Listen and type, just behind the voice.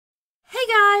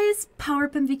guys, Power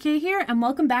Up MVK here, and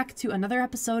welcome back to another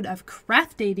episode of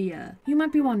Craftadia. You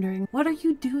might be wondering, what are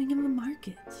you doing in the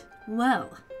market?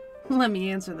 Well, let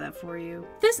me answer that for you.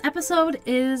 This episode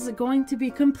is going to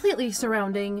be completely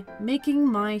surrounding making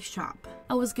my shop.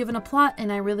 I was given a plot and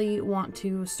I really want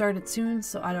to start it soon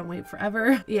so I don't wait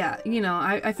forever. Yeah, you know,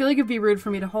 I feel like it'd be rude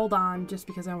for me to hold on just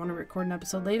because I want to record an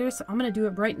episode later, so I'm gonna do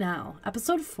it right now.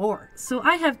 Episode 4. So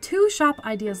I have 2 shop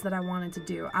ideas that I wanted to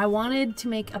do. I wanted to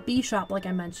make a bee shop like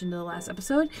I mentioned in the last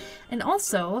episode, and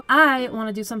also I want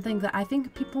to do something that I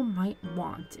think people might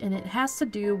want, and it has to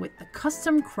do with the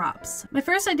custom crops. My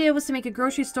first idea was to make a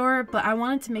grocery store, but I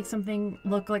wanted to make something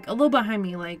look like a little behind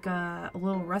me, like a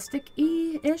little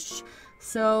rustic-y-ish.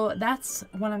 So that's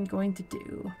what I'm going to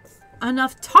do.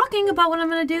 Enough talking about what I'm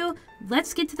going to do.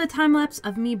 Let's get to the time lapse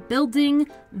of me building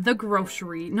the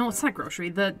grocery. No, it's not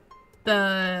grocery. The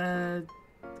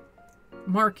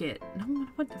market. No,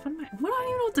 what am I? What do I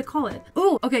even know what to call it?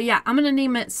 Oh, okay, yeah. I'm going to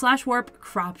name it /warp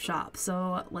crop shop.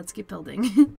 So let's get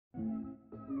building.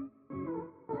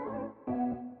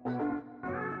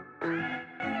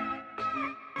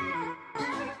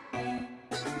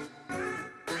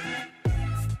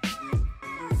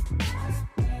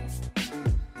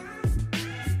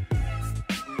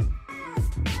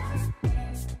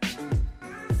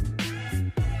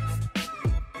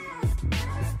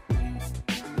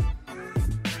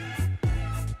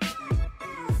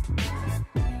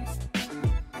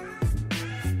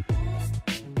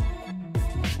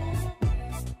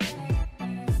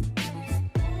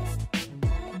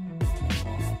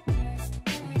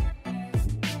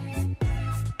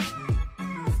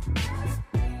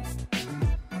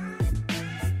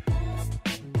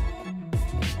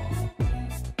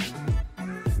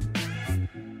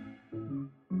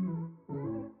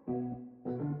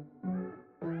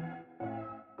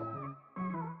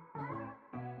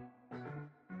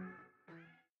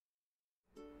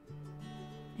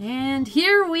 And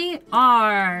here we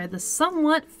are, the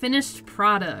somewhat finished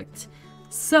product.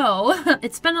 So,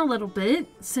 it's been a little bit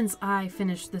since I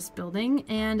finished this building,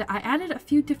 and I added a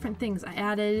few different things. I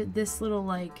added this little,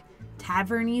 like,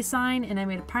 tavern-y sign, and I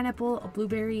made a pineapple, a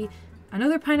blueberry,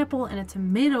 another pineapple, and a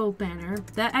tomato banner.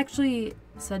 That actually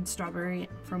said strawberry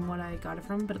from what I got it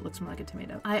from, but it looks more like a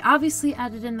tomato. I obviously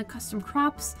added in the custom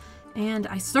crops, and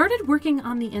I started working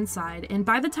on the inside, and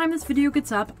by the time this video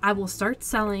gets up, I will start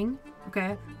selling.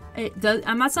 Okay,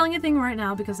 I'm not selling a thing right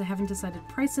now because I haven't decided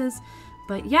prices,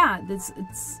 but yeah, it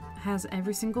has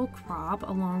every single crop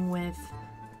along with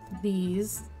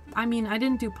these. I mean, I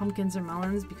didn't do pumpkins or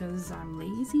melons because I'm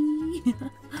lazy,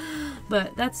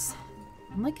 but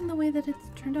I'm liking the way that it's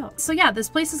turned out. So yeah, this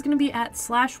place is going to be at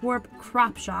 /warp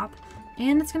crop shop,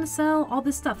 and it's going to sell all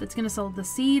this stuff. It's going to sell the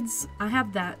seeds. I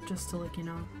have that just to, like, you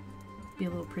know, be a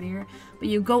little prettier, but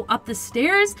you go up the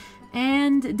stairs.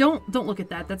 And don't look at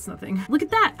that, that's nothing. Look at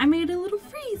that, I made a little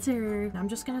freezer. I'm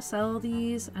just gonna sell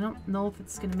these. I don't know if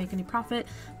it's gonna make any profit,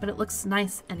 but it looks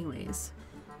nice anyways.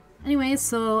 Anyways,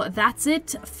 so that's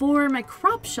it for my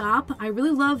crop shop. I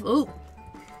really love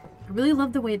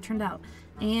the way it turned out.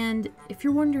 And if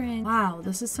you're wondering, wow,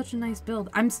 this is such a nice build.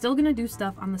 I'm still gonna do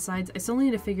stuff on the sides. I still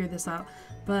need to figure this out.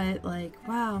 But like,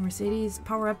 wow, Mercedes,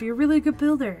 power up, you're really a good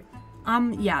builder.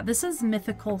 Yeah, this is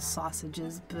Mythical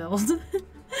Sausage's build.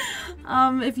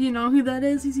 If you know who that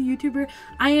is, he's a YouTuber.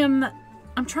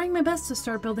 I'm trying my best to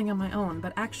start building on my own,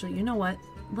 but actually, you know what?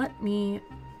 Let me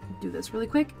do this really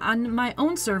quick. On my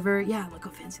own server, yeah, look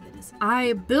how fancy that is.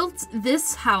 I built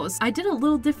this house. I did a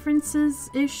little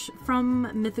differences-ish from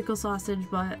Mythical Sausage,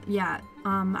 but yeah,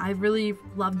 I really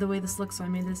loved the way this looks, so I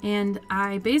made this. And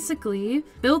I basically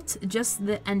built just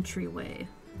the entryway.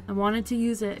 I wanted to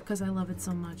use it because I love it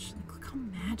so much. Look how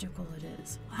magical it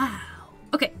is. Wow.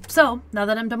 Okay, so now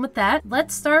that I'm done with that,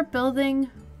 let's start building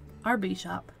our bee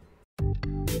shop.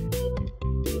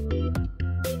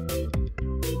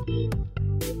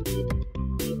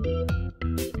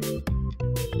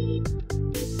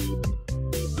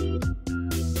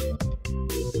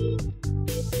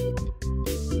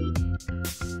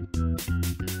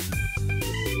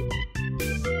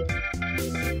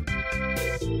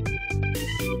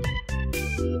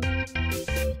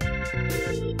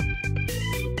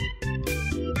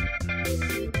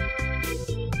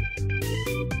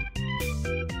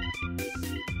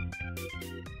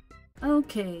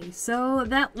 Okay, so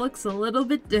that looks a little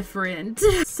bit different.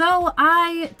 So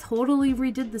I totally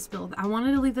redid this build. I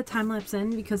wanted to leave the time lapse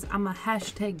in because I'm a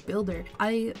hashtag builder.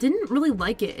 I didn't really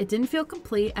like it. It didn't feel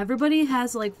complete. Everybody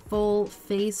has like full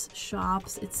face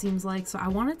shops, it seems like. So I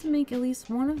wanted to make at least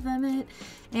one of them it.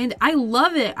 And I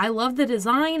love it. I love the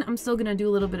design. I'm still gonna do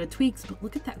a little bit of tweaks, but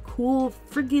look at that cool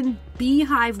friggin'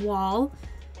 beehive wall.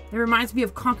 It reminds me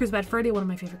of Conker's Bad Fur Day, one of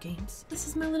my favorite games. This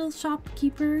is my little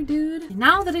shopkeeper, dude.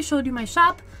 Now that I showed you my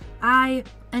shop, I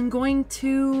am going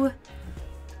to,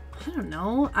 I don't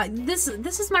know. This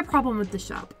is my problem with the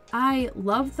shop. I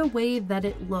love the way that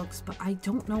it looks, but I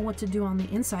don't know what to do on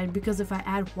the inside because if I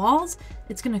add walls,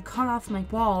 it's gonna cut off my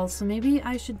walls. So maybe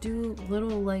I should do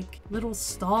little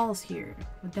stalls here.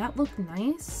 Would that look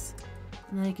nice?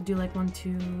 And then I could do like 1,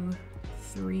 2,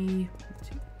 3,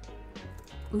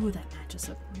 2. Ooh, that matches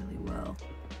up really well.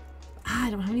 I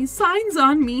don't have any signs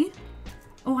on me.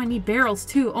 Oh, I need barrels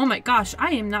too. Oh my gosh,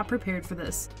 I am not prepared for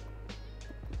this.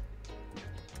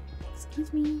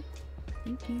 Excuse me.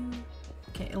 Thank you.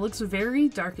 Okay, it looks very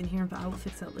dark in here, but I will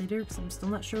fix that later because I'm still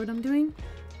not sure what I'm doing.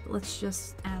 But let's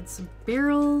just add some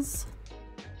barrels.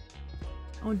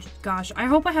 Oh gosh, I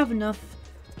hope I have enough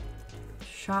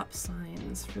shop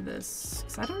signs for this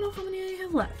because I don't know how many I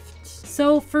have left.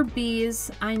 So for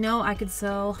bees, I know I could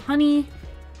sell honey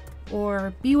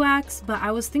or bee wax, but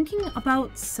I was thinking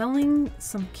about selling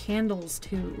some candles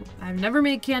too. I've never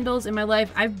made candles in my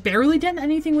life. I've barely done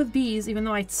anything with bees, even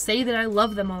though I say that I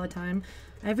love them all the time.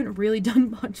 I haven't really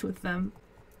done much with them.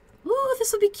 Ooh,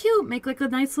 this would be cute. Make like a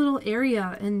nice little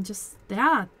area and just,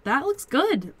 yeah, that looks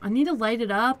good. I need to light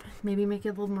it up, maybe make it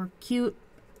a little more cute.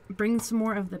 Bring some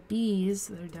more of the bees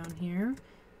that are down here.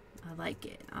 I like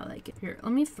it. I like it. Here,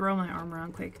 let me throw my arm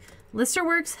around quick.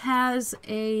 Listerworks has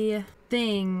a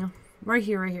thing right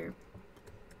here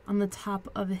on the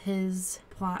top of his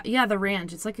plot. Yeah, the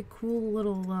ranch. It's like a cool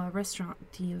little restaurant.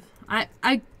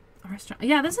 A restaurant.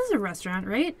 Yeah, this is a restaurant,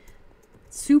 right?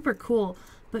 Super cool.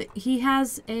 But he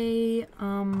has a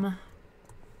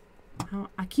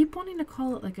I keep wanting to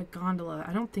call it like a gondola.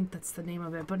 I don't think that's the name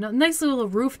of it, but a nice little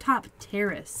rooftop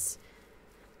terrace.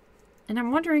 And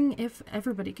I'm wondering if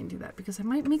everybody can do that because I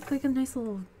might make like a nice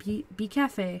little bee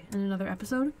cafe in another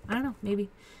episode. I don't know, maybe.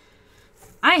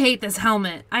 I hate this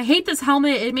helmet. I hate this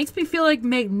helmet. It makes me feel like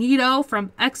Magneto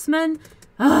from X-Men.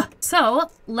 Ugh. So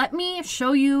let me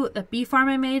show you the bee farm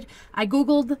I made. I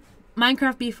Googled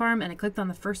Minecraft bee farm and I clicked on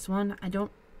the first one. Hold on,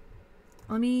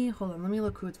 let me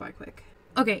look who it's by quick.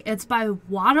 Okay, it's by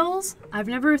Waddles. I've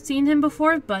never seen him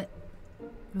before, but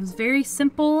it was very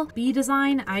simple bee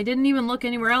design. I didn't even look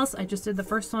anywhere else. I just did the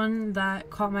first one that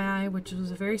caught my eye, which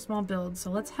was a very small build.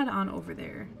 So let's head on over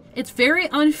there. It's very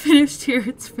unfinished here.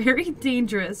 It's very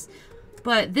dangerous.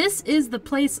 But this is the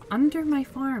place under my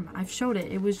farm. I've showed it.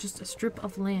 It was just a strip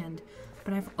of land,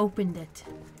 but I've opened it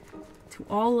to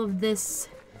all of this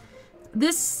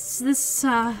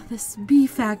bee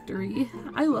factory.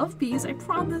 I love bees, I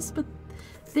promise, but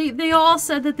they all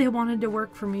said that they wanted to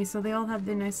work for me, so they all have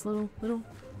their nice little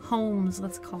homes,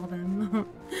 let's call them.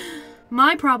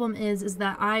 My problem is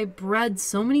that I bred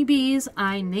so many bees,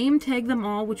 I name tagged them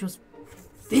all, which was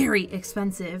very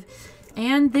expensive,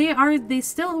 and they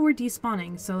still were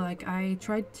despawning. So like I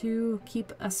tried to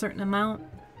keep a certain amount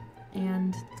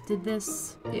and did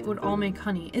this, it would all make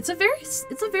honey. It's a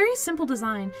very simple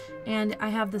design, and I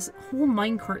have this whole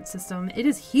minecart system. It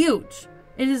is huge.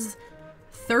 It is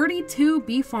 32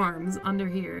 bee farms under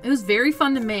here. It was very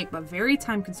fun to make, but very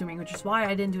time consuming, which is why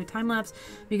I didn't do a time lapse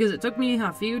because it took me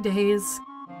a few days.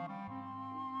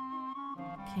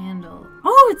 Candle.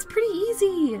 Oh, it's pretty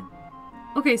easy.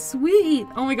 Okay, sweet.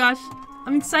 Oh my gosh,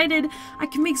 I'm excited. I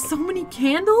can make so many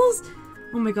candles.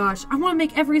 Oh my gosh, I want to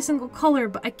make every single color,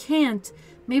 but I can't.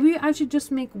 Maybe I should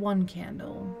just make one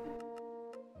candle.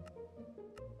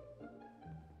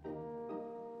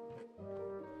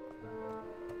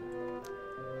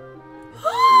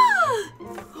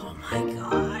 Oh my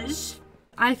gosh.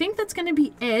 I think that's gonna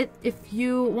be it. If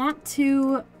you want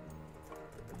to,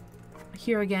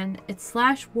 here again, it's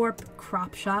 /warp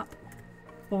crop shop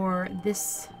for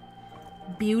this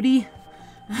beauty,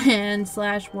 and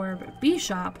 /warp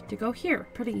beeshop to go here.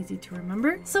 Pretty easy to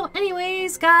remember. So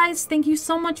anyways, guys, thank you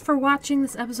so much for watching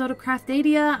this episode of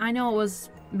Craftadia. I know it was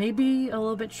maybe a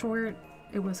little bit short.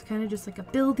 It was kind of just like a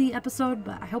buildy episode,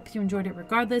 but I hope you enjoyed it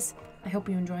regardless. I hope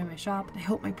you enjoy my shop. I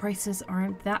hope my prices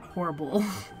aren't that horrible.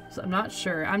 So I'm not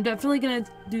sure. I'm definitely gonna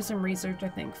do some research, I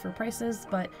think, for prices,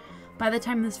 but by the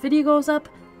time this video goes up,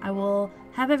 I will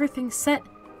have everything set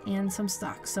and some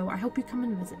stock. So I hope you come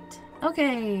and visit.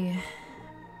 Okay.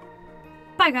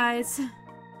 Bye, guys.